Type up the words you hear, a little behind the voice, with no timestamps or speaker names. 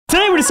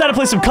decided to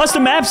play some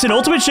custom maps in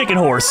Ultimate Chicken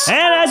Horse.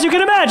 And as you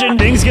can imagine,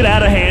 things get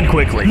out of hand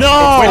quickly. No!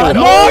 Marty!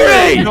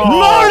 No.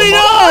 Marty,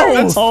 no!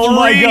 That's Oh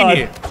my three.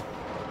 god.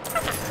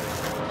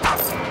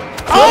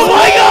 Oh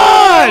my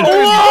god!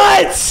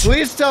 What?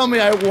 Please tell me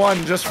I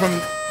won just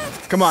from...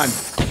 Come on.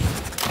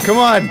 Come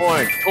on.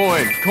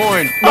 Coin.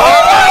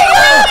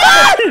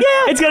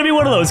 It's gonna be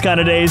one of those kind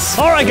of days.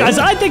 All right, guys,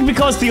 I think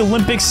because the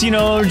Olympics, you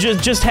know,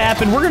 just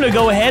happened, we're gonna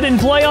go ahead and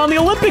play on the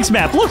Olympics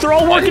map. Look, they're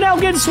all working out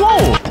getting swole.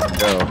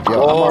 Yo, I'm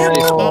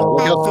already swole.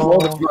 Look how swole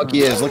this monkey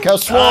is. Look how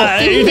swole.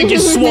 You think you're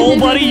swole,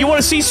 buddy? You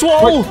wanna see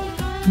swole?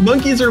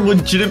 Monkeys are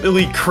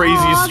legitimately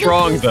crazy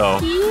strong, though.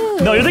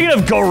 No, you're thinking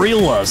of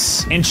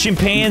gorillas and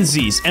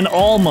chimpanzees and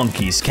all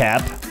monkeys,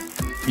 Cap.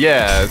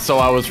 Yeah, so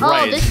I was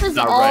right. Oh, this is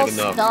Not all right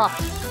enough.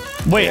 stuff.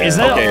 Wait, is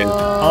that? Okay.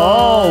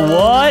 Oh,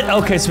 what?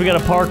 Okay, so we got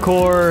a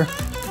parkour.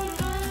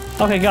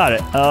 Okay, got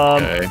it.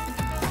 Okay.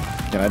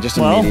 Can I just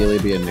Well- immediately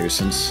be a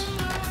nuisance?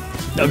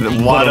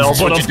 What else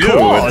would you of do?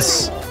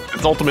 course.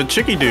 It's ultimate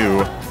chicky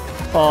do.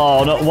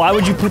 Oh no! Why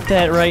would you put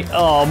that right?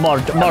 Oh,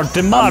 Marty.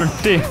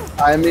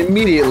 I'm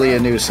immediately a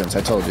nuisance.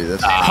 I told you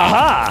this.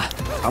 Haha!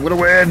 I'm gonna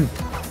win.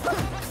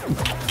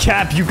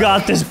 Cap, you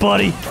got this,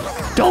 buddy.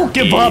 Don't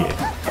give up.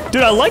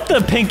 Dude, I like the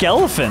pink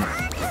elephant.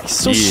 He's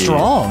so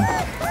strong.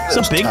 He's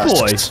a big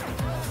boy. Is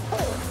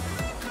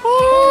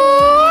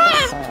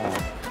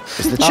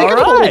the chicken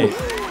Alright.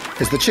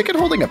 Is the chicken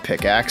holding a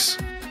pickaxe?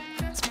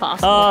 It's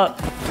possible.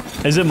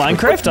 Is it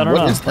Minecraft? I don't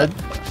know. What is that?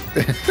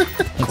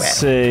 Let's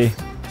see.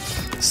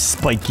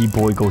 Spiky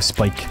boy, go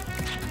Spike.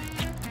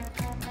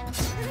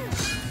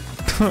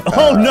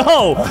 Oh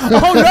no!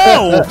 Oh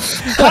no!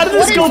 How did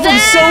this What go is from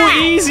so that?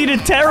 easy to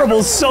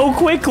terrible so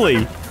quickly?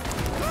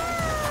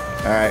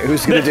 All right,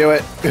 who's gonna do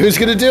it? Who's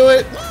gonna do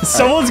it?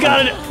 Someone's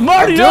got it.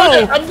 Marty, I'm no!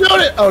 doing it! I'm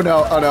doing it! Oh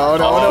no! Oh no! Oh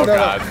no! Oh no!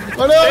 God.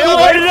 Oh no! Oh no!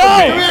 Marty,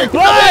 no!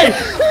 Why?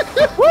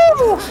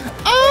 Woo!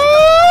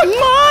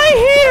 My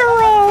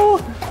hero!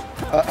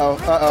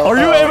 Uh-oh. Are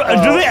you ever?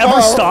 Do they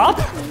ever stop?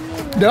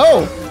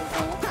 No!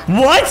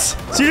 What?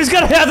 So you just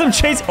gotta have them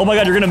chase. Oh my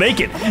god, you're gonna make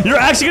it. You're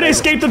actually gonna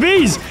escape the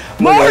bees.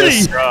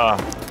 Marty!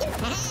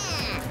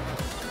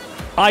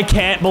 I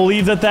can't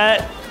believe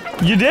that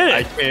you did I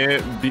it.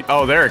 can't be.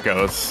 Oh, there it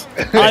goes.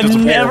 I've Just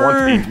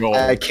never. one goal.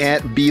 I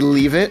can't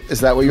believe it. Is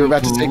that what you were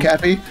about to say,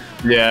 Cappy?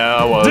 Yeah,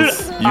 I was.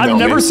 Dude, You I've know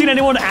never me. seen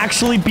anyone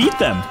actually beat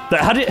them.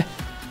 How did?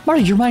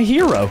 Marty, you're my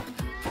hero.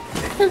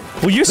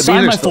 Will you sign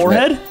bees are my still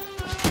forehead?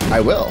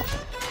 I will.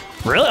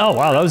 Really? Oh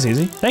wow, that was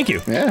easy. Thank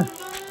you. Yeah.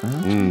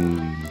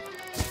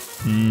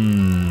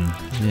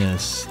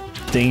 Yes.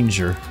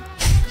 Danger.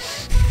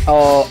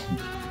 Oh.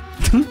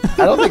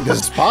 I don't think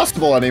this is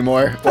possible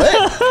anymore.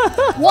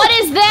 What? What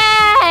is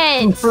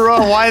that?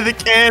 Bro, why the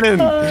cannon?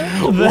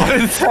 What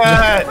is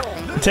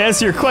that? To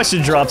answer your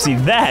question, Dropsy,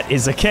 that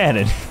is a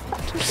cannon.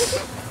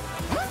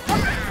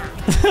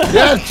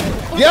 Yes!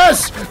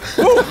 Yes!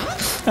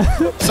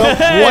 So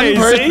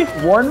Hey,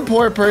 one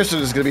poor person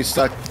is gonna be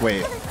stuck.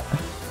 Wait.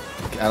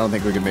 I don't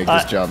think we can make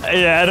this jump.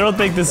 Yeah, I don't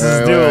think this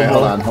is Wait,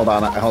 doable. hold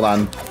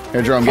on.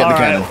 Here, Jerome, get in the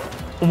cannon.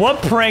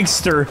 What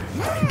prankster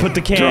put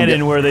the Jerome,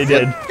 cannon where they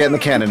did? Get in the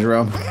cannon,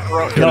 Jerome.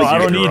 No, I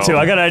don't need to.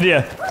 I got an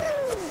idea.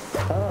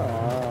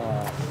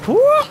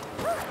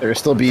 There are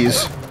still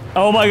bees.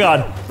 Oh my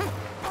god.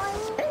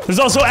 There's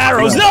also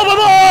arrows. No,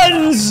 my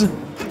buns!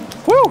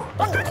 Woo!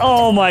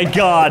 Oh my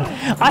god.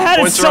 I had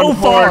Points it are on so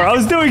the board. far. I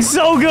was doing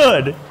so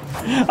good.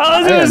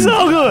 I was doing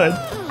so good.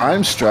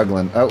 I'm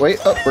struggling. Oh, wait.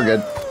 Oh, we're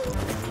good.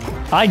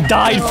 I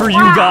died for you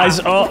guys.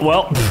 Oh,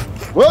 well.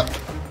 Whoop!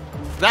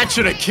 That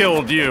should have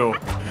killed you.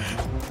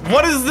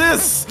 What is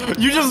this?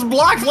 You just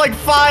blocked like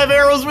 5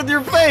 arrows with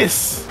your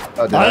face.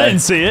 Oh, did I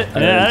didn't see it.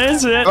 Yeah, I didn't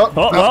see it. Oh,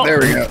 well. there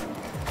we go.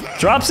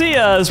 Dropsy,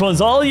 this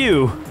one's all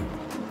you.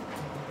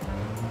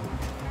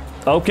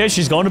 Okay,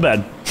 she's going to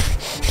bed.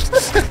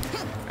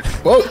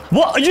 Whoa!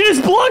 What? You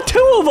just blocked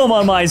 2 of them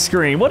on my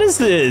screen. What is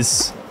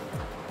this?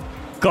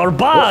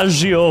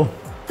 Garbaggio.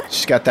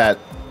 She's got that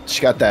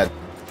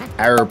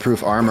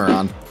arrow-proof armor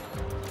on.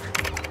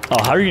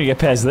 Oh, how are you gonna get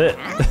past that?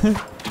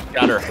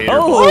 Got her hair.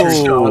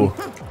 Oh!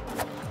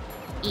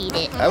 Eat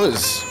it. That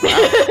was.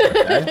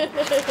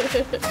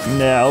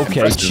 Nah,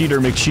 okay, Impressive. Cheater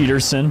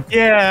McCheaterson.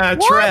 Yeah,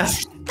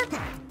 Tress.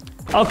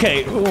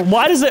 Okay,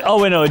 why does it?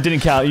 Oh wait, no, it didn't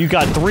count. You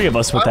got 3 of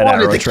us with that I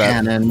wanted arrow the trap.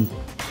 cannon.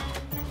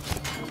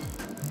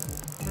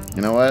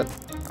 You know what?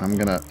 I'm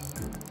gonna.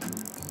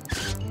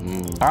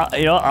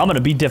 You know, I'm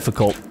gonna be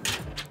difficult.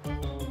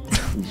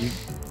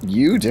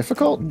 You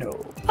difficult? No.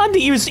 I'm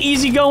the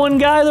easygoing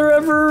guy there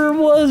ever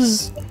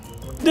was.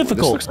 This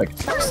Difficult.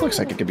 looks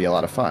like it could be a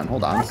lot of fun.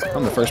 Hold on.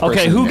 I'm the first person.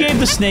 Okay, who here. gave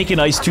the snake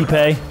and ice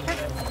toupee?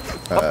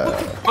 I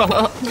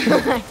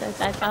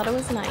thought it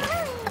was nice.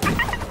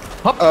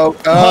 Oh.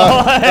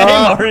 Hey,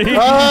 Marty.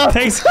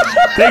 Thanks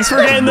for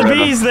getting the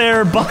bees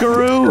there,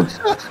 buckaroo.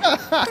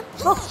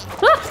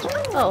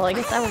 Oh, I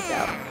guess that worked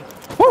out.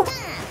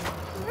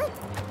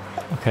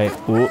 Okay.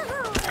 Ooh.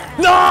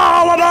 No,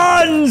 my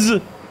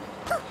buns!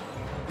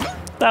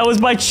 That was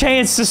my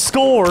chance to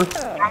score.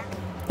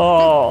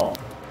 Oh.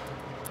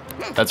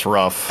 That's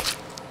rough.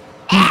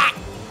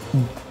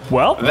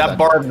 Well, That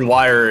barbed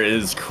wire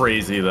is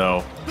crazy,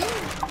 though.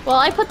 Well,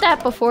 I put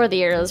that before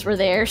the arrows were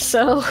there,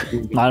 so. I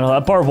don't know,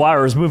 that barbed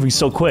wire is moving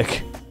so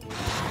quick.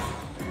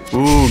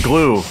 Ooh,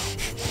 glue.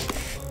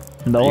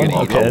 No one?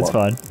 gonna eat Okay, all that's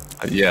fine.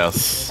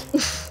 Yes.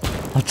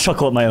 I'll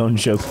chuckle at my own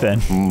joke then.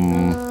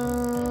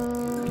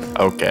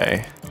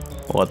 Okay.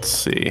 Let's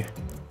see.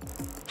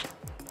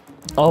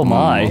 Oh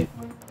my.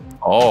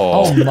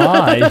 Oh. Oh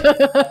my.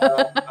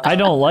 I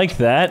don't like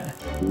that.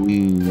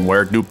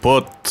 Where to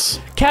put?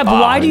 Cap,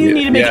 why do you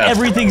need to make yes.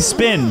 everything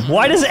spin?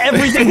 Why does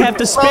everything have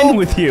to spin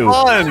with you?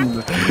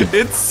 Fun!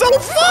 It's so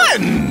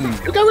fun!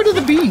 Who got rid of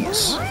the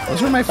bees?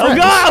 Those were my Oh friends.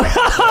 god!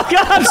 Oh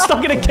god, I'm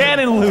stuck in a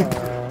cannon loop.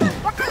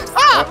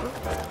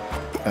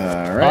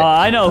 Alright.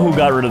 I know who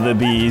got rid of the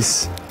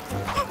bees.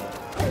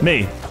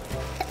 Me.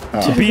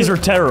 The bees are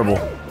terrible.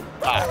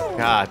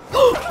 God.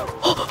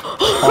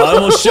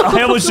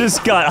 I almost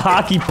just got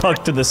hockey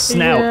pucked to the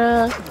snout.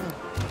 Yeah.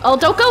 Oh,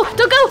 don't go!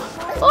 Don't go!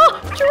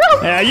 Oh,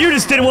 Jerome! Yeah, you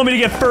just didn't want me to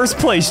get first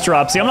place,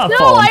 Dropsy. I'm not No,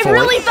 falling I for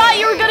really it. thought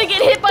you were gonna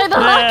get hit by the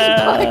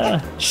hockey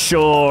puck.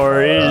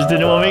 Sure, you just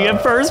didn't want me to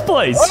get first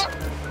place.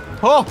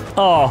 Oh!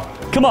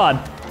 Oh, come on.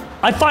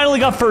 I finally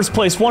got first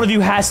place. One of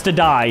you has to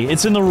die.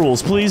 It's in the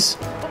rules, please.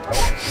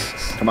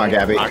 Come on,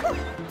 Gabby.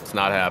 It's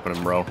not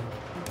happening, bro.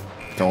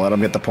 Don't let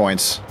him get the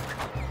points.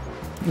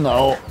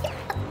 No.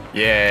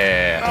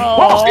 Yeah.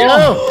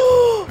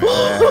 Oh,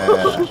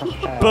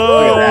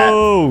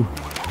 boo!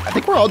 I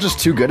think we're all just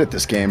too good at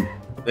this game.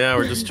 Yeah,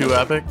 we're just too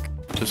epic.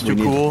 Just too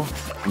We need- cool.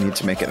 We need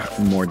to make it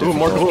more Ooh, difficult.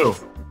 more glue.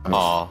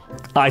 Aw.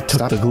 I took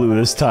Stop. the glue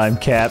this time,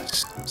 Cap.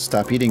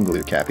 Stop eating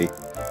glue, Cappy.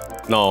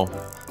 No.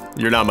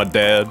 You're not my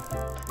dad.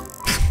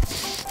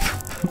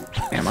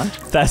 Am I?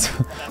 That's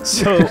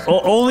so.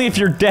 Only if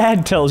your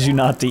dad tells you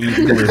not to eat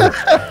glue.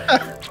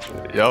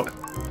 Yep.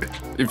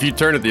 If you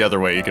turn it the other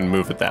way, you can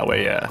move it that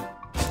way, yeah.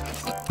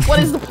 What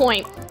is the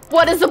point?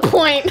 What is the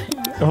point?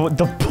 Oh,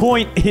 the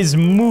point is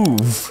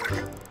move.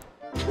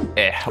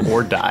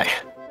 Or die.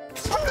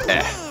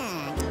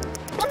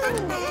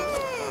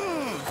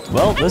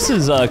 Well, this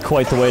is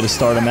quite the way to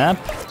start a map.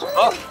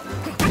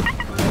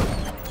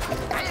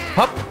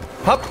 Hup,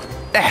 hup,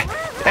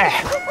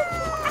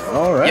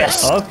 Alright.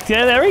 Yes.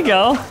 Okay, there we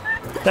go.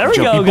 There we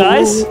go, Jumpy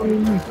guys.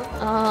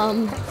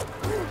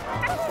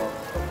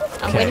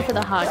 I'm waiting for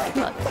the hockey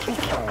puck.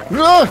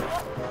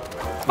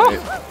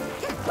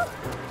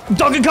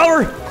 Duck and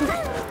cover!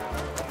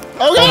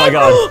 Oh, Oh my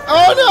god.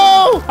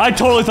 Oh I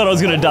totally thought I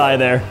was gonna die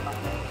there.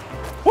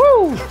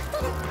 Woo!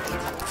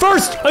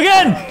 First!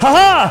 Again!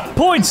 Haha!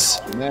 Points!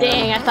 no!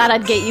 Dang, I thought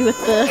I'd get you with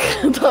the,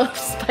 the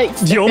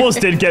spikes. You almost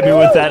did get me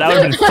with that. I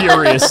would've been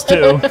furious,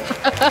 too.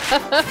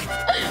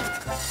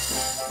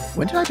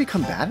 When did I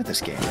become bad at this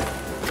game?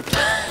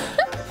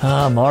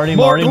 Ah, Marty,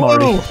 More Marty,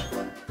 Marty. glue.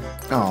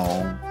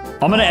 Oh.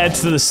 I'm gonna add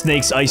to the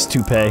snake's ice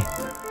toupee.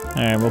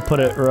 Alright, we'll put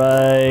it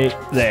right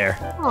there.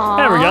 Aww.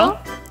 There we go.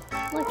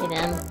 Look at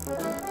him.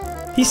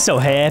 He's so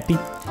happy.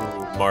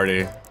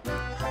 Marty.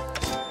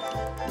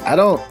 I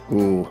don't.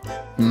 Ooh.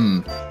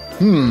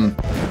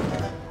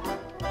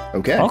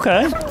 Okay.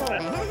 Okay.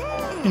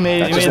 You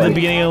made just the like-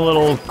 beginning a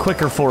little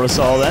quicker for us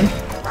all then.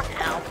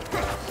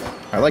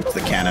 I liked the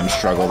cannon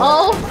struggle.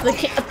 Though. Oh,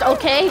 okay.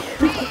 Okay.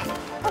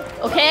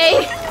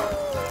 Okay.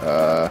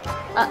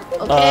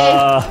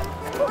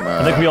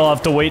 I think we all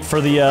have to wait for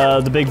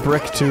the big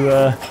brick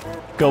to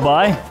go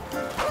by.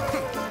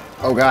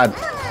 Oh God.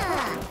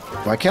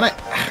 Why can't I?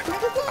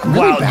 I'm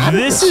really Wow, bad at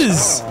this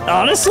is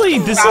honestly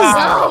this is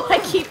Oh, I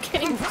keep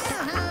getting.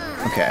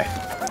 Okay.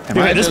 Am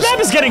I okay, this just- map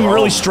is getting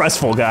really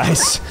stressful,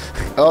 guys.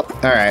 Oh,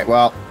 all right.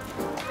 Well,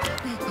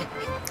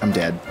 I'm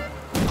dead.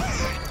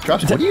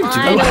 Drops. What are you doing?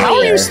 Finally. How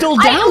are you still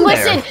down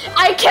there? Listen,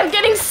 I kept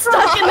getting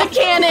stuck in the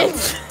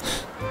cannons.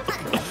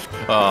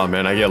 Oh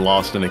man, I get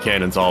lost in the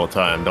cannons all the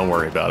time. Don't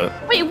worry about it.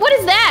 Wait, what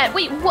is that?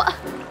 Wait, what?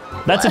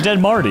 That's a dead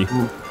Marty.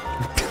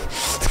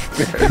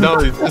 No,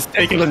 he's just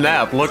taking a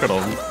nap. Look at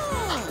him.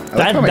 I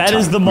like how my that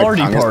is the my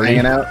Marty tongue is party.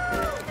 hanging out.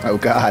 Oh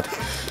God.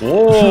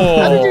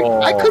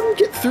 Whoa! I couldn't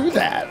get through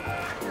that.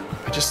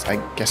 I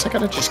guess I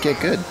gotta just get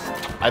good.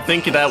 I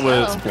think that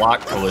was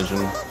block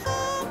collision.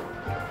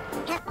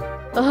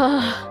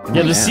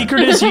 Yeah, the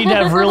secret is you need to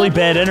have really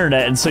bad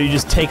internet, and so you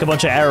just take a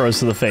bunch of arrows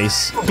to the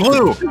face.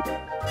 Glue.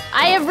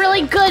 I have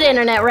really good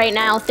internet right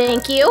now,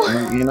 thank you.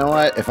 You know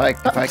what? If I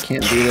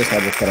can't do this, I'll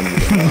just put him in the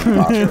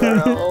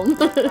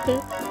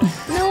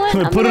You know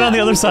what? Put it on the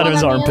other side of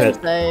his armpit.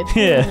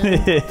 Yeah.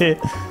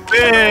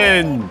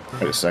 Spin.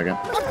 Wait a second.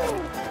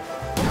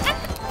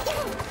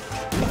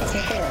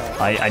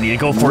 I need to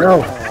go for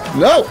No. it.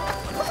 No.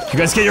 You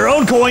guys get your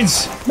own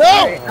coins. No.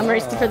 I'm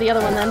racing for the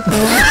other one then.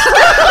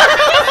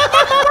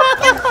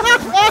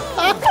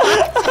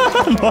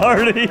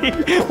 Marty,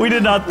 we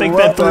did not think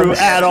that through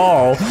at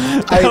all.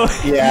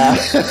 Yeah.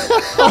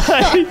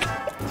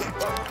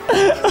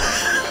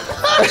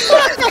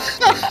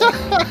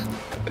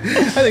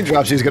 I think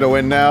Dropsy's gonna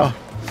win now.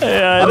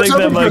 Yeah, I was think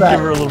that hoping for might that. give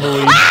her a little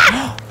belief.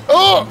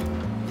 Oh.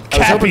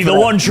 Cappy, the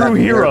one true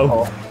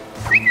hero.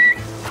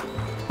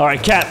 All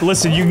right, Cap,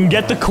 listen, you can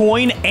get the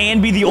coin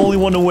and be the only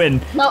one to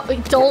win. No,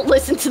 don't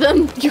listen to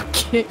them. You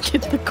can't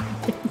get the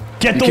coin.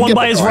 Get the can one get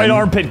by the his coin. right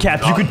armpit,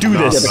 Cap. You could do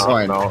Get this. the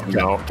coin.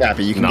 No.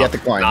 Cappy, you can get the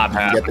coin. Not You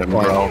can get the happening,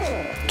 coin.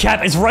 bro.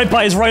 Cap, it's right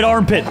by his right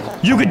armpit.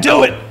 You could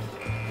do it.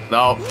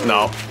 No,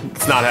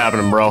 it's not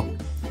happening, bro.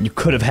 You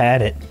could have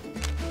had it.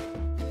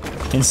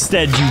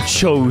 Instead, you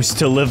chose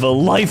to live a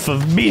life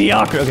of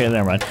mediocrity. Okay,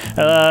 never mind.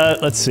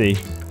 Let's see.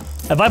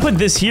 If I put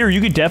this here,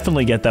 you could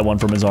definitely get that one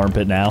from his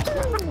armpit now.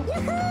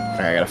 Alright,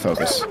 I gotta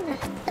focus.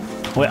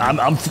 Wait,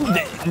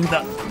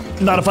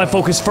 not if I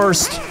focus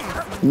first.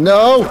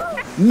 No!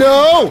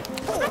 No!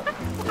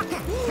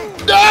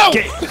 No!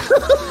 Okay.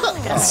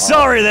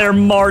 Sorry there,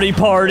 Marty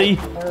Party.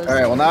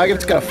 Alright, well now I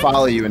just gotta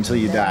follow you until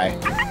you die.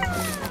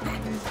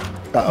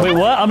 Uh-oh. Wait,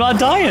 what? I'm not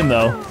dying,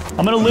 though.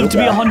 I'm gonna live to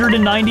be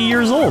 190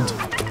 years old.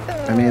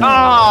 I mean,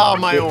 Ah,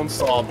 my own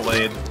saw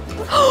blade.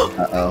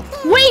 uh-oh.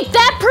 Wait,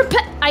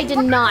 that I did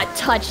not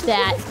touch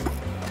that.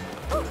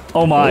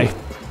 Oh my.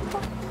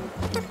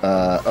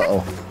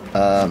 Uh-oh.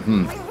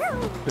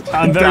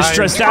 I'm very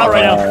stressed out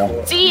right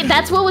now. See,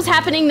 that's what was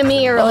happening to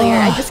me earlier.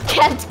 I just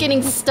kept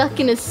getting stuck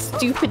in a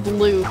stupid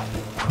loop.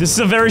 This is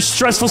a very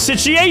stressful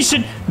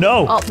situation.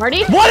 No. Oh,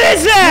 Marty? What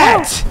is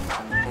that?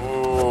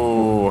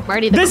 Ooh.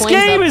 Marty, the This coin's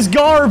game up. is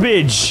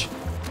garbage.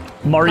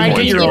 Marty, Marty,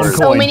 get you your own get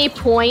so coin. many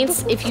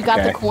points if you got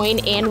the Okay. coin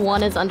and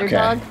won as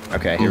underdog.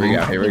 Okay, here we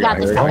go, here we You go, got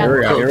here we this, go, you here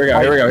we got go, here we go,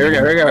 here we go, here we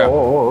go, here we go.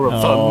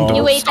 Oh.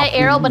 You ate that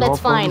arrow, but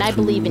it's fine. I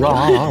believe in you.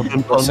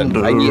 Listen,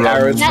 I need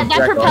arrows That from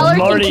Draco. propeller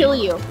Marty, can kill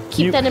you.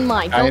 Keep you- that in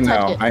mind. I Don't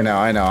touch know, it. I know,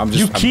 I know. I'm just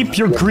You keep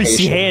your being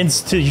greasy patient.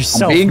 hands to I'm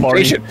yourself, being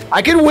Marty. patient.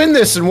 I can win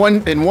this in one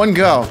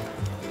go.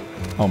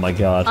 Oh my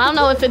god. I don't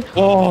know if it.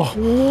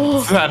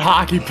 Oh, that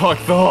hockey puck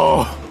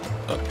though.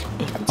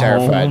 I'm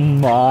terrified. Oh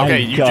my Okay,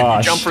 you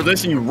gosh. jump for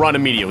this and you run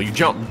immediately. You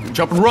jump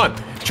and run,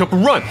 jump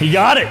and run. He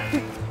got it.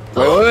 Wait,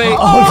 wait, wait.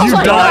 Oh, you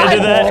my died God. to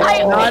that.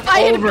 I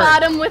had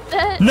got him with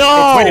that.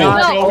 No.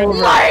 No,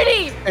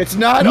 Marty! It's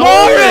not over.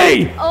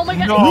 Marty! Oh my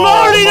god. No.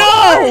 Marty,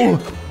 no!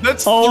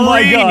 That's Oh three.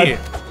 my God.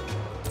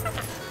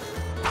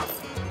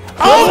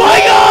 Oh my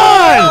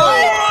god!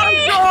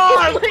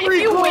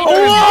 If you win,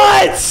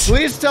 What?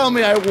 Please tell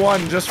me I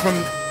won just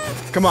from...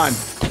 Come on.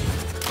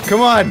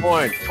 Come on.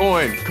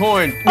 Coin.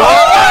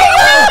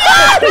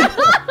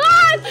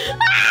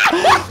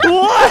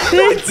 What?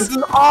 This is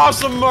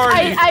awesome,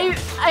 Marty.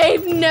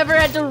 I've never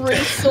had to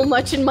race so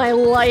much in my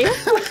life.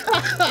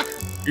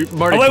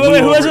 Marty, Oh, wait,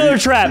 glue who has over another you.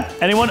 trap?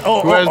 Anyone?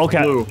 Oh, Who has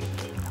okay. glue?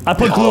 I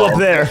put glue up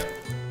there.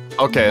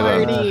 Okay,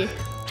 then. Marty.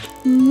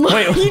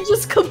 Wait. You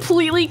just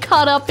completely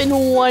caught up in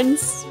one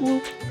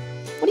swoop.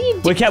 What are you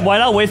doing? Wait, Cap, why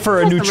not wait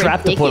for a new That's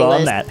trap to put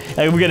on that?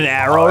 Like, we get an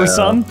arrow or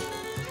something?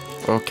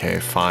 Okay,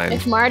 fine.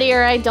 If Marty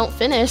or I don't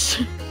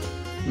finish.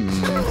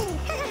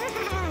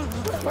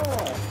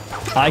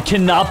 I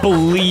cannot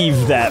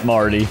believe that,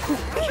 Marty.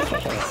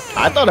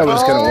 I thought I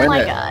was gonna Oh win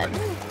my it. god.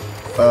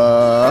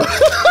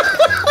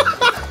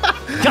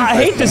 God, I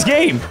hate this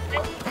game.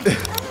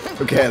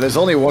 Okay, there's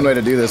only one way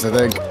to do this, I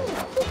think.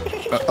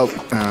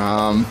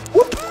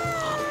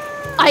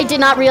 I did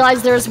not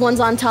realize there's ones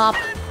on top.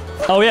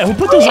 Oh yeah, who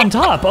put those on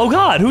top? Oh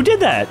god, who did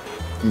that?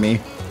 Me.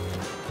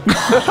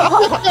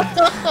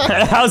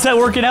 How's that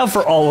working out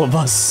for all of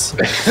us?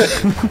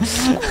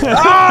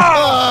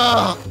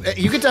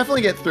 You could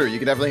definitely get through. You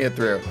could definitely get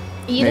through.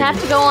 You'd Maybe.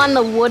 have to go on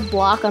the wood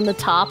block on the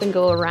top and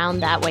go around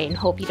that way and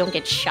hope you don't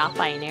get shot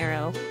by an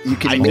arrow. You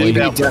could I did maybe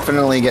that.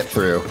 definitely get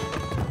through.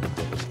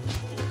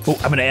 Oh,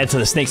 I'm gonna add to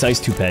the Snake's Ice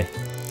toupee.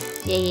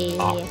 Yeah.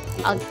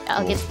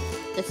 I'll get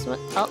this one.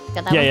 Oh,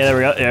 got that Yeah, one. yeah, there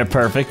we go. Yeah,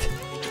 perfect.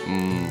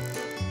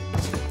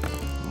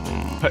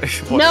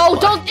 No,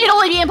 don't.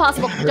 It'll be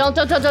impossible. Don't.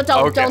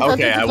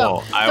 Okay, I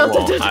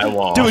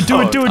won't. Do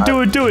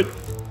it.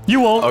 You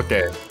won't.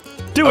 Okay.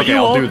 Do it, Okay, you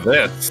I'll won't. do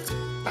this.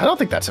 I don't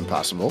think that's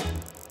impossible.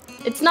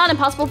 It's not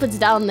impossible if it's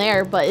down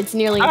there, but it's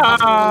nearly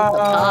impossible when it's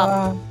up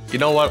top. You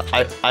know what?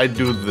 I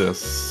do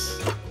this.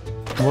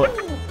 What?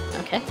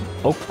 Okay.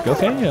 Oh,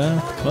 okay,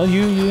 well,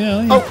 you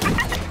know.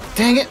 Oh,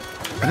 dang it.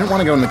 I didn't want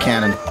to go in the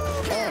cannon.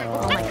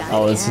 Oh my god.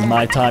 Oh, this is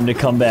my time to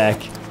come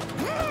back.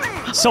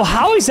 So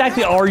how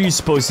exactly are you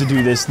supposed to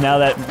do this now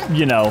that,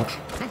 you know,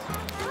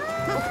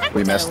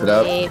 We messed it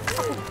up.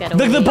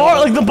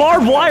 the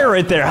barbed wire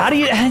right there? How do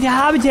you,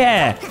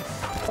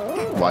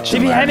 Watch you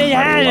know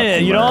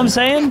what I'm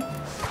saying?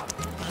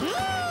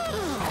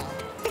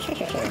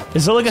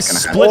 Is there like a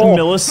split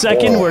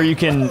millisecond where you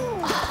can?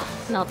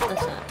 No,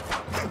 that's not.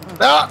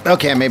 Oh,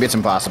 okay, maybe it's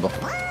impossible.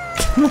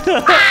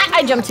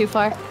 I jumped too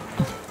far.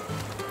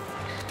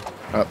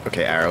 Oh,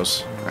 okay,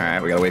 arrows. All right,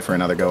 we gotta wait for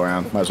another go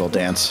around. Might as well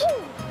dance.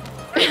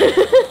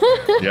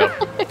 Yep.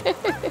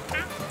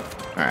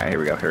 All right, here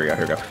we go.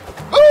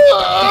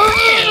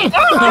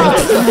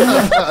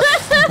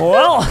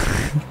 Well,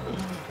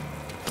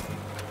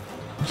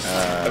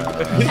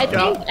 I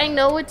think I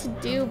know what to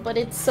do, but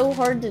it's so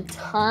hard to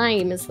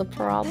time is the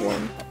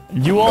problem.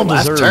 you all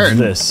Last deserve turn.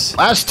 this.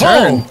 Last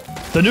turn.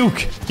 Oh, the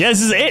nuke. Yeah,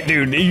 this is it,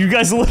 dude. You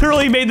guys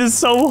literally made this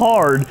so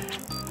hard.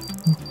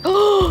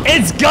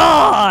 It's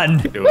gone!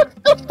 Do it.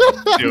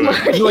 Do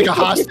it. It's like a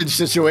hostage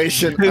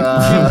situation.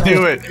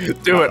 Do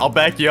it. Do it. I'll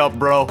back you up,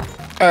 bro. All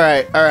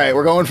right.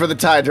 We're going for the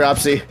tie,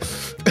 Dropsy.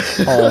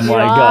 Oh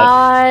my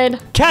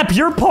god. Cap,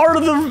 you're part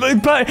of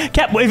the...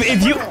 Cap,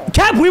 if you...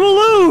 Cap, we will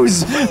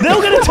lose!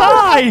 They'll get a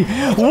tie!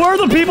 We're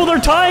the people they're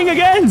tying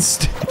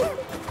against!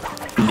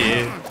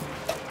 Yeah.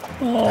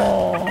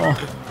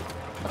 Oh.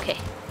 Okay.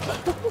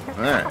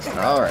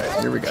 All right.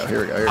 Here we go.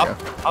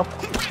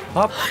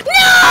 Up.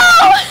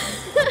 No!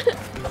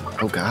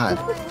 Oh god.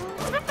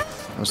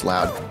 That was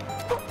loud.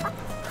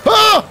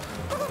 Oh!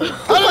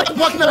 How did the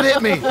puck not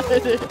hit me?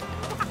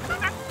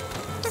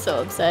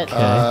 So upset.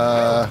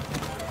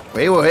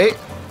 Wait. Who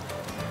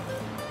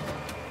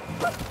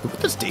put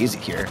this daisy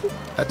here?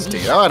 That's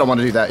daisy. Oh, I don't want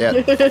to do that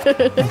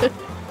yet.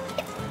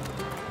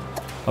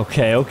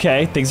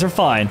 Okay. Things are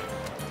fine.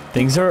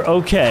 Things are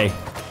okay.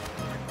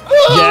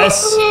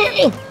 Yes.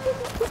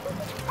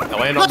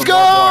 Let's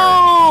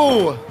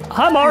go!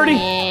 Hi, Marty.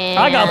 Yeah.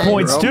 I got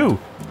points too.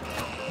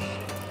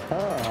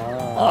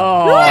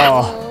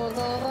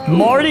 Oh.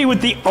 Marty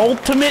with the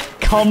ultimate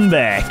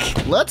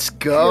comeback. Let's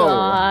go.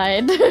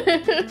 God.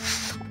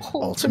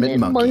 Ultimate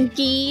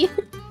monkey.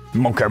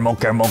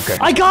 Monker.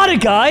 I got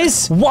it,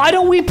 guys. Why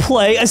don't we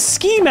play a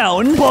ski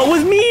mountain, but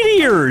with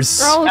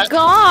meteors? Oh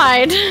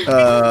God.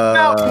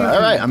 All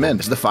right, I'm in.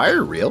 Is the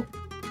fire real?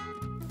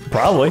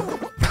 Probably.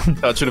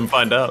 Touch it and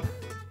find out.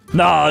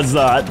 No, it's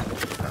not.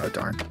 Oh,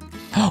 darn.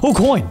 Oh,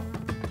 coin.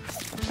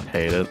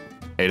 Hate it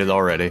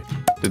already.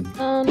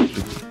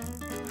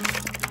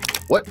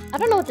 What? I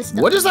don't know what this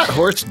does. What is that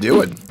horse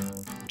doing?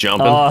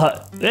 Jumping.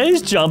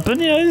 He's jumping.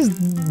 Yeah, he's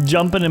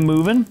jumping and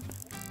moving.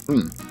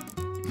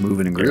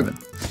 Moving and grooving.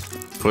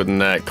 Putting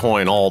that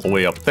coin all the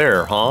way up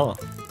there, huh?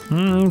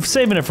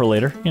 Saving it for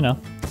later, you know.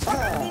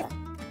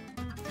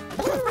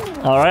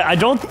 All right, I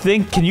don't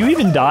think... Can you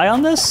even die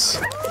on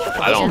this?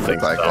 I don't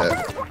think Like so.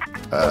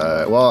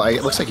 it. Well,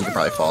 it looks like you could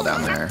probably fall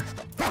down there.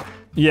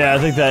 Yeah, I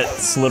think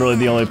that's literally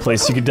the only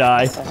place you could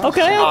die.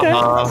 Okay.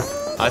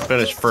 I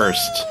finished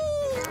first.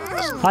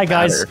 Hi,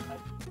 guys.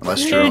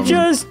 Unless It Jerome.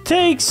 just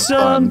takes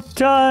some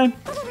time.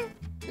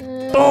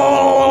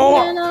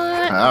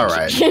 All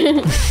right.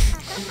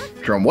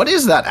 Jerome, what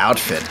is that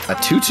outfit? A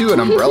tutu, an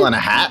umbrella, and a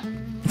hat?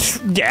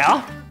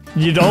 Yeah?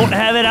 You don't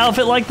have an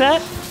outfit like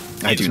that?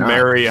 I do It's not.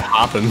 Mary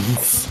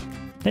Hoppins.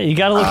 Hey, you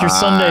gotta look your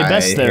Sunday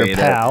best there, hate it.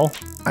 pal.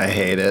 I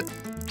hate it.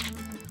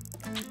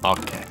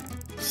 Okay.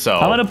 So.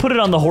 I'm gonna put it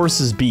on the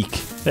horse's beak.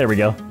 There we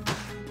go.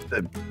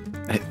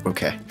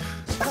 Okay.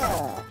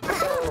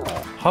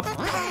 Hop.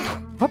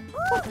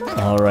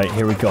 All right,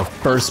 here we go.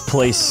 First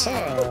place.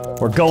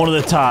 We're going to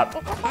the top.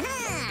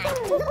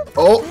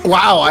 Oh,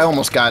 wow, I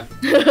almost got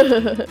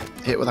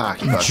hit with a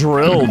hockey puck.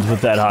 Drilled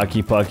with that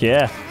hockey puck,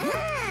 yeah.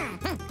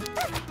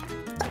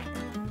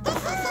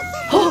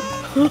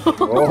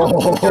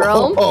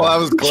 Jerome? Oh, that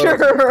was close.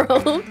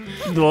 Jerome.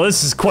 Well,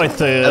 this is quite I was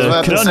the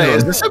about to say, is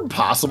conundrum. this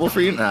impossible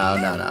for you?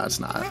 No, it's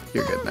not.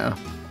 You're good now.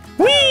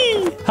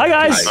 Whee! Hi,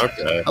 guys.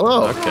 Okay.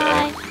 Hello.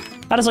 Okay.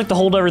 I just like to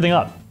hold everything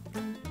up.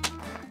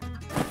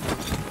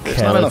 There's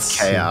Okay, not enough let's-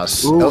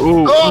 chaos. Ooh,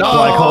 Oh,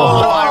 Black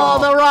hole. Oh,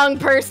 the wrong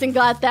person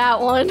got that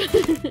one.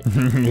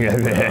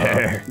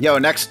 Yo,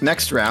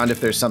 next round, if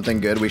there's something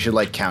good, we should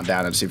like count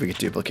down and see if we can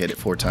duplicate it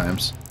 4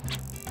 times.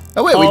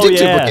 Oh wait, we Oh, did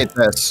yeah. duplicate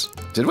this.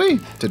 Did we?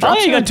 Did Oh,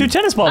 yeah, you Dropsy? got 2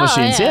 tennis ball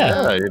machines, yeah.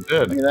 yeah. Yeah, you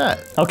did. Look at that.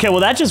 Okay, well,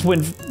 that just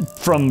went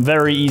from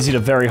very easy to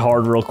very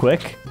hard real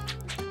quick,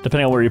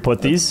 depending on where you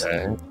put these.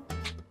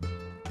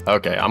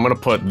 Okay, I'm gonna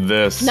put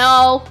this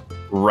No.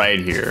 right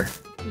here.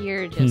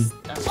 You're just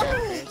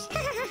upstairs.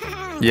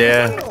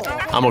 Yeah,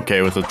 I'm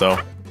okay with it though.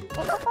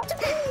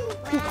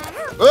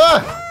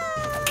 Ah!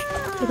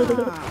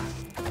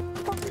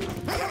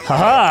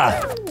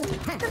 Haha!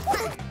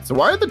 So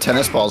why are the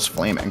tennis balls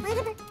flaming?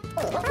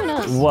 Who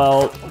knows?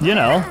 Well, you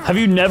know, have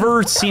you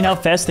never seen how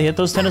fast they hit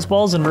those tennis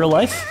balls in real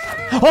life?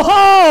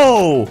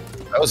 Oh!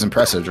 That was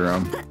impressive,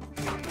 Jerome.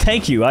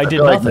 Thank you, I did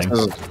feel like this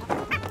nothing. is-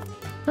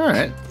 All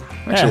right.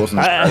 Actually, Yeah, wasn't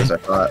as bad as I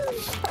thought.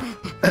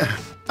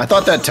 I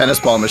thought that tennis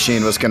ball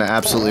machine was gonna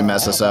absolutely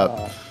mess us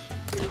up.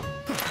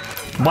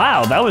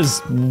 Wow, that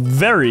was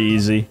very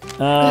easy.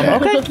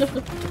 Okay.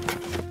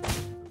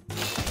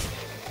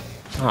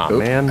 Oh Oop,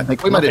 man. I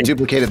think we might have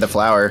duplicated the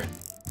flower.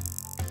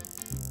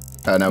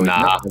 Oh no, we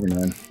Nah. never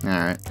mind. All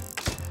right.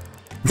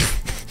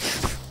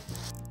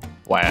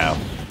 Wow.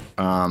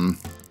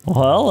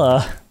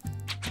 Well,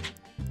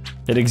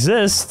 it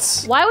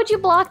exists. Why would you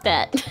block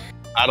that?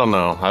 I don't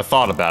know. I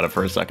thought about it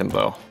for a second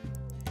though.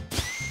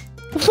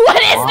 What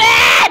is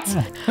that?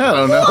 I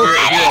don't know.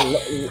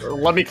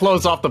 Let me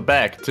close off the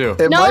back too.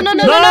 It No, might- no,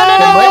 no, No! no, no, no,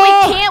 no, no, we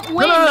can't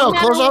win no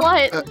matter close off.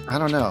 what. I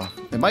don't know.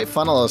 It might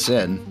funnel us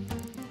in.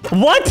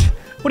 What?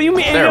 What do you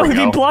mean? There No, we if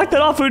you go. block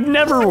that off, it would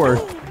never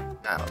work.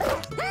 I don't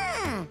know.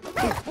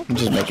 I'm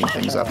just making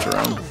things up,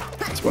 Jerome.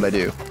 That's what I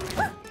do.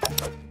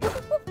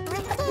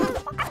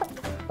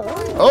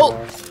 Oh!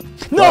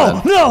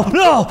 No, no,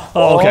 no!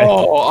 Oh, okay.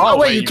 Oh,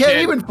 wait, you can't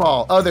even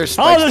fall. Oh, there's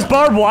Oh, spikes. there's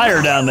barbed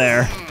wire down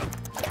there.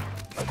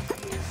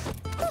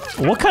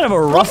 What kind of a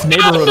rough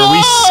neighborhood are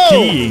we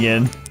skiing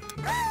in?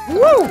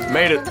 Woo!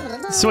 Made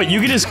it. So wait, you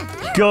can just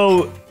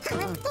go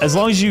as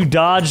long as you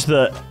dodge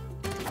the.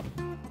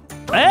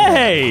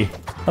 Hey!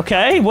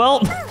 Okay,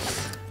 well,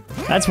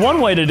 that's one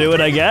way to do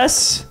it, I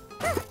guess.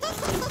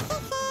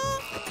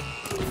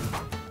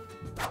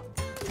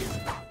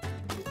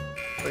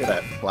 Look at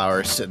that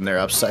flower sitting there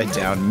upside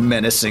down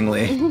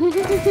menacingly.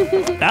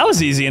 That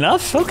was easy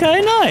enough.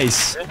 Okay,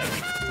 nice.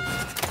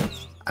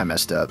 I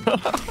messed up.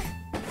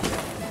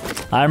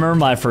 I remember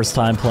my first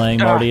time playing,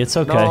 Marty. It's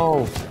okay.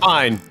 No.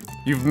 Fine.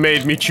 You've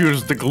made me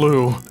choose the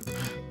glue.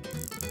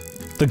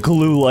 The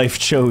glue life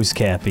chose,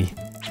 Cappy.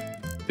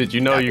 Did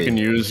you know you can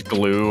use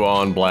glue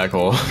on black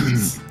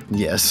holes?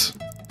 Yes.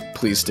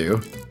 Please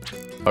do.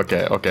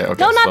 Okay. No, not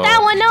that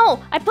one.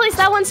 No, I placed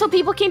that one so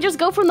people can just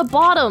go from the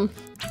bottom.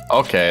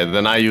 Okay,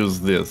 then I use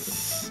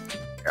this.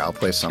 Here, I'll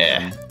play something.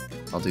 Yeah.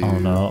 I'll do. Oh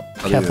no,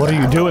 I'll Cap, do what are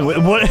you that. doing?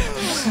 What?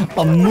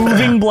 A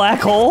moving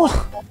black hole?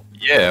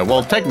 Yeah,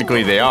 well,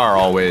 technically they are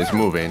always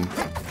moving.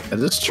 That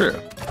is true.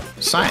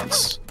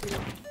 Science.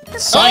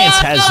 Science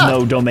has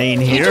no domain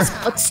You here. just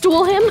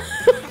footstool him.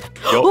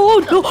 Yup.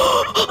 Oh no.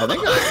 I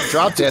think I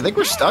dropped it. I think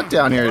we're stuck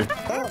down here.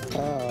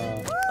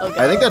 Oh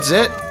I think that's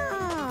it.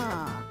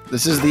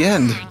 This is the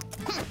end.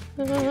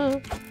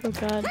 Oh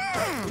god.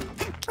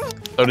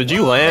 So did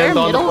you land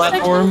There, on the middle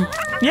platform?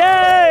 Yay!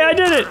 I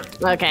did it.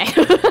 Okay.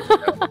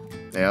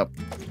 Yep.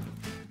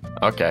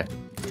 Okay.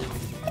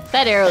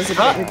 That arrow's a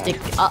bit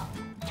ridiculous.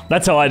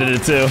 That's how I did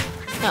it too.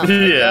 Oh,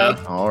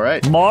 Yeah. All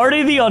right.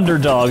 Marty the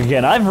underdog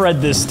again. I've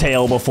read this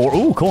tale before.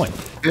 Ooh, coin.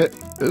 Good.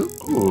 Ooh.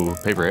 Ooh,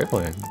 paper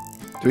airplane.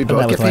 Do we that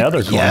both with get my paper?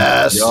 other coin.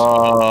 Yes.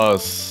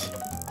 Yes.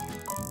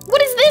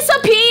 What is this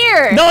up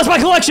here? No, it's my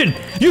collection.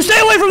 You stay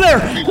away from there.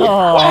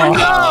 Oh,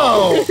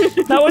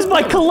 No. that was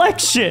my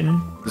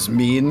collection. This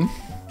mean.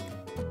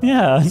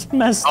 Yeah, it's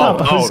messed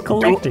up. I was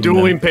collecting them.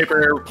 dueling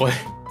paper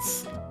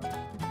airplanes.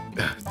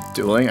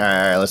 Dueling. All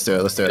right. Let's do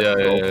it. Let's do it. Yeah,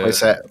 yeah, We'll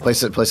yeah.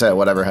 Place it at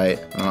whatever height.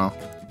 I don't know.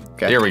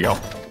 Okay. Here we go. All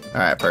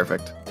right.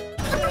 Perfect.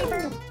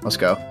 Let's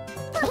go.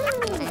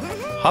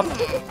 Hop.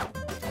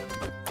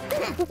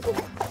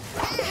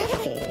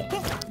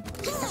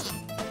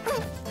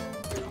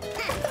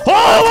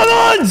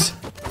 Oh, my buns!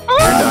 You're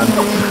done.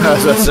 I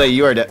was about to say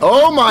you are dead.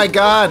 Oh my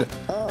God!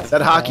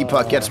 That hockey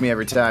puck gets me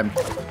every time.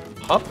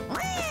 Hop.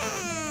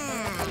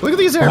 Look at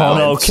these Oh airplanes.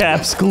 no,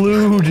 Cap's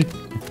glued.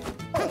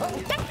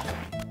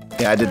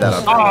 Yeah, I did that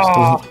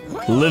on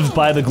purpose. Live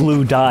by the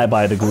glue, die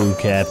by the glue,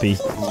 Cappy.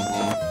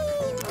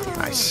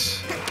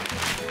 Nice.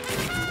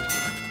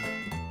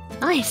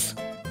 Nice.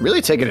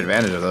 Really taking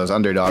advantage of those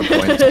underdog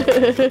points.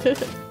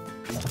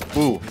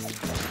 Ooh.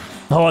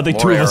 Oh, I think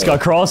More two of us arrows. got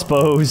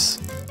crossbows.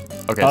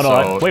 Okay, Oh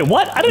no, so... wait,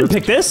 what? I didn't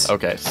pick this.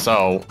 Okay,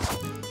 so...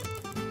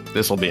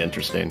 This will be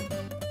interesting.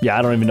 Yeah,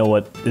 I don't even know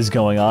what is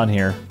going on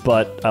here,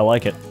 but I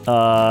like it.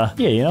 Yeah,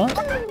 you know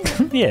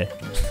what? Yeah.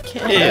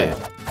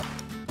 Yeah.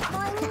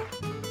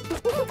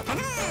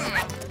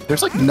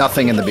 There's like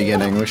nothing in the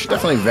beginning. We should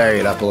definitely vary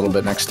it up a little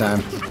bit next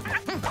time.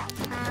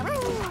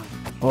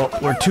 Well,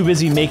 we're too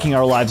busy making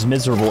our lives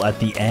miserable at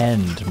the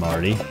end,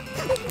 Marty.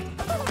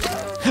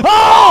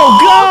 Oh,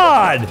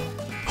 God!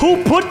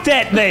 Who put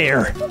that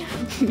there?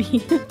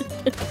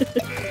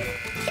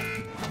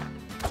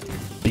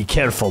 Be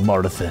careful,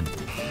 Martha.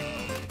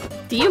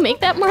 Do you make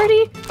that,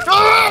 Marty?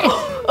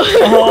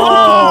 Oh!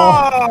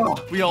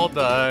 We all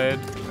died.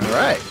 All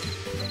right.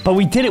 But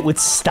we did it with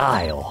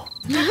style.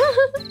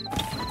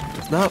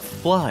 It's not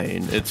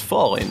flying, it's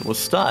falling with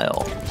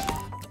style.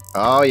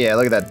 Oh yeah,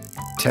 look at that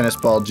tennis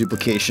ball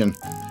duplication.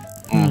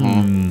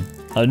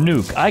 A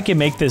nuke. I can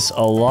make this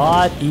a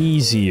lot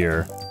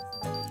easier.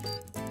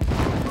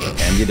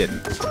 And you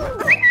didn't.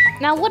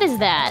 Now what is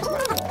that?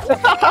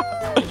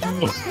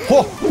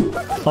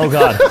 Oh,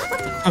 God.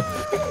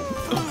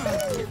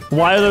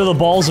 Why are there the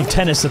balls of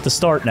tennis at the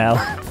start now?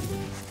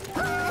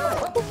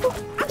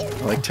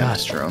 I like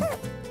tennis, Jerome.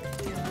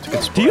 It's a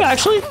good sport. Do you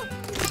actually?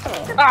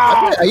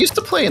 I used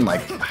to play in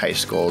like high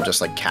school, just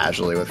like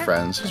casually with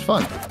friends. It was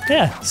fun.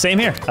 Yeah, same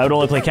here. I would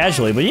only play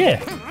casually, but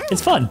yeah,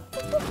 it's fun.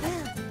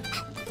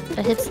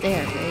 It hits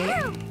there,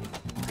 right?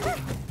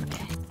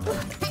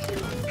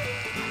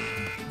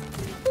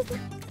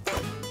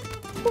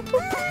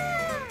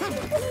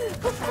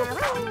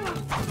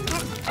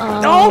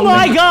 Oh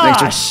my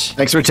gosh!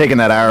 Thanks for taking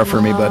that arrow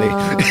for me, buddy.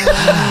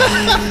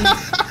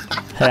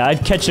 Hey,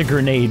 I'd catch a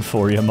grenade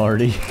for you,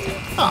 Marty.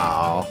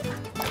 Aw.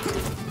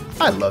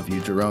 I love you,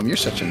 Jerome. You're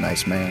such a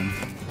nice man.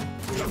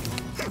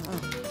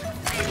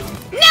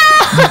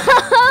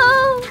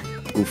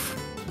 Oof.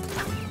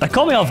 That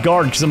caught me off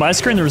guard because on my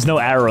screen there was no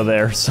arrow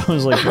there, so I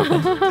was like,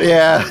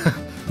 Yeah.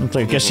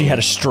 I guess she had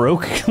a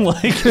stroke.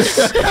 Like,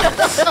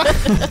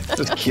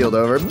 Just keeled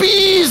over.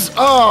 Bees!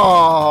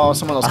 Oh,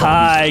 someone else.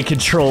 I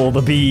control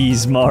the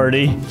bees,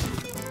 Marty.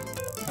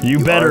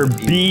 You better are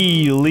the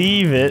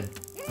believe it.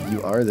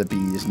 You are the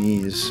bee's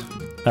knees.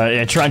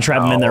 Yeah, try and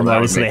trap them in there, Oh, that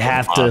Marty, would so they make it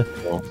have to.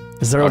 impossible.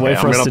 Is there a Okay, way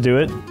for I'm us gonna- to do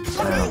it?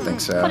 I don't think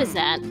so. What is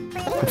that?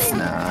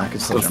 Nah, I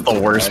could still That's jump the to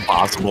worst that.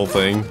 possible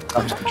thing.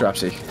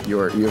 Dropsy, you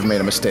have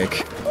made a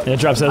mistake. Yeah,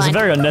 Drops, that was Fine.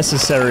 very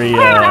unnecessary,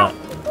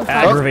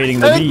 aggravating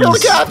the Hey, kill the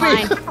bees.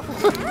 Cappy!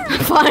 Fine.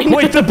 Fine.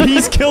 Wait, the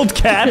bees killed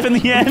Cap in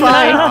the end?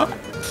 Fine.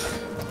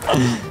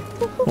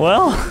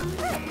 Well,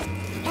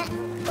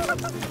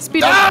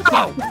 Speed up.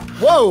 Ow!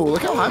 Whoa,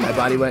 look how high my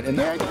body went in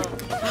there.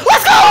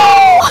 Let's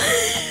go!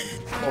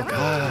 Oh,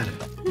 God.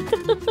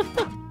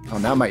 Oh,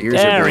 now my ears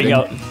there are we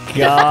bleeding. go.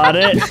 Got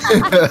it.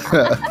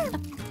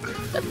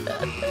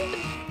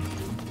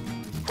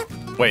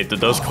 Wait, did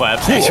those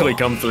claps actually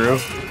come through?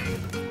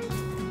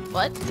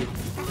 What?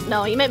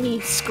 No, you meant me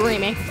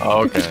screaming.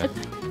 Oh, okay.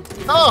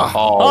 Oh,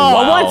 Oh, Oh,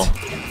 wow. what?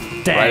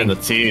 Right in Dang. the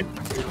teeth.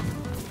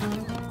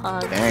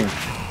 dang.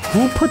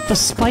 Who put the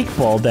spike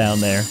ball down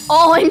there?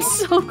 Oh, I'm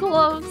so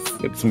close.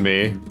 It's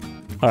me.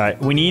 All right,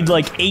 we need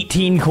like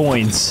 18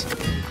 coins.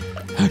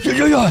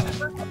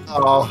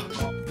 Oh,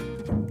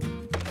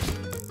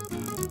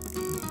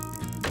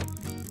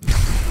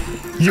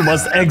 You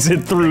must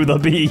exit through the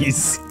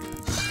bees.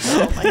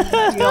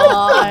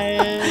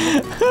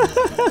 God.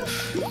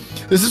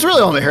 this is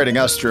really only hurting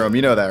us, Jerome.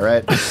 You know that,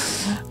 right?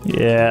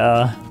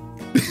 Yeah.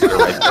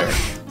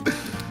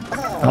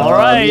 All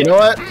right. You know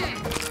what?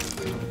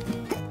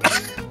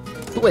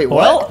 Wait,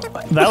 Well,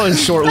 what? that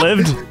was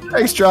short-lived.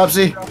 Thanks,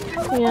 Dropsy.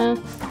 Yeah.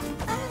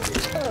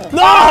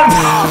 No!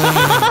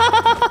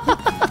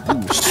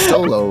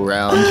 Solo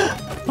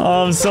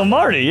round. So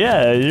Marty,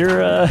 yeah,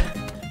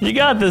 you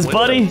got this,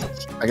 buddy.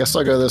 I guess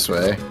I'll go this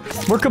way.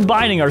 We're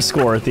combining our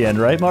score at the end,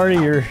 right, Marty?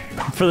 You're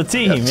for the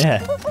team, Yes.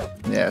 yeah.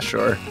 Yeah,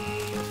 sure.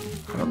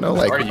 I don't know,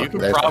 like, Or you could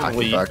there's the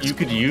probably, hockey pucks. you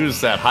could use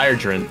that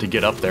hydrant to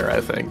get up there,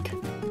 I think.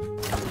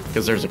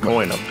 Because there's a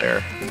coin up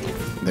there.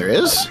 There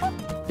is?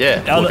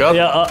 Yeah, Down look the- up.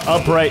 Yeah,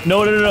 up right.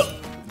 No. Did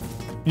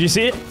you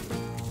see it?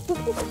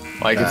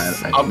 Like, I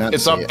it's did up, not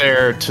it's see up it.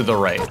 there to the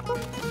right.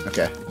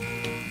 Okay.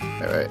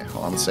 Alright,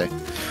 hold on, let's see.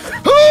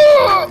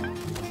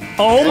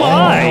 Oh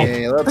my!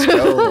 Hey, let's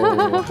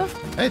go.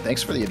 Hey,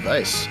 thanks for the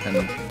advice.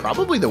 And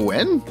probably the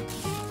win?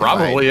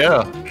 Probably,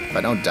 yeah. If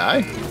I don't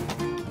die.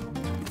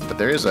 But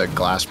there is a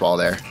glass ball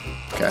there.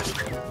 Okay.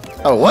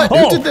 Oh, what? Oh.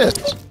 Who did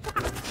this?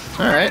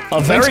 Alright. A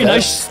very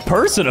nice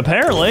person,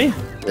 apparently.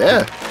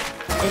 Yeah.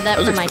 Did that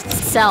for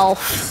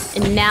myself,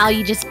 and now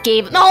you just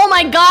gave. Oh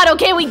my God!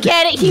 Okay, we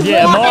get it. He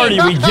Yeah, won. Marty,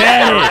 we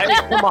get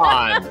it. Come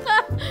on.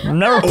 I'm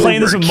never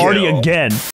playing this with Marty Overkill. again.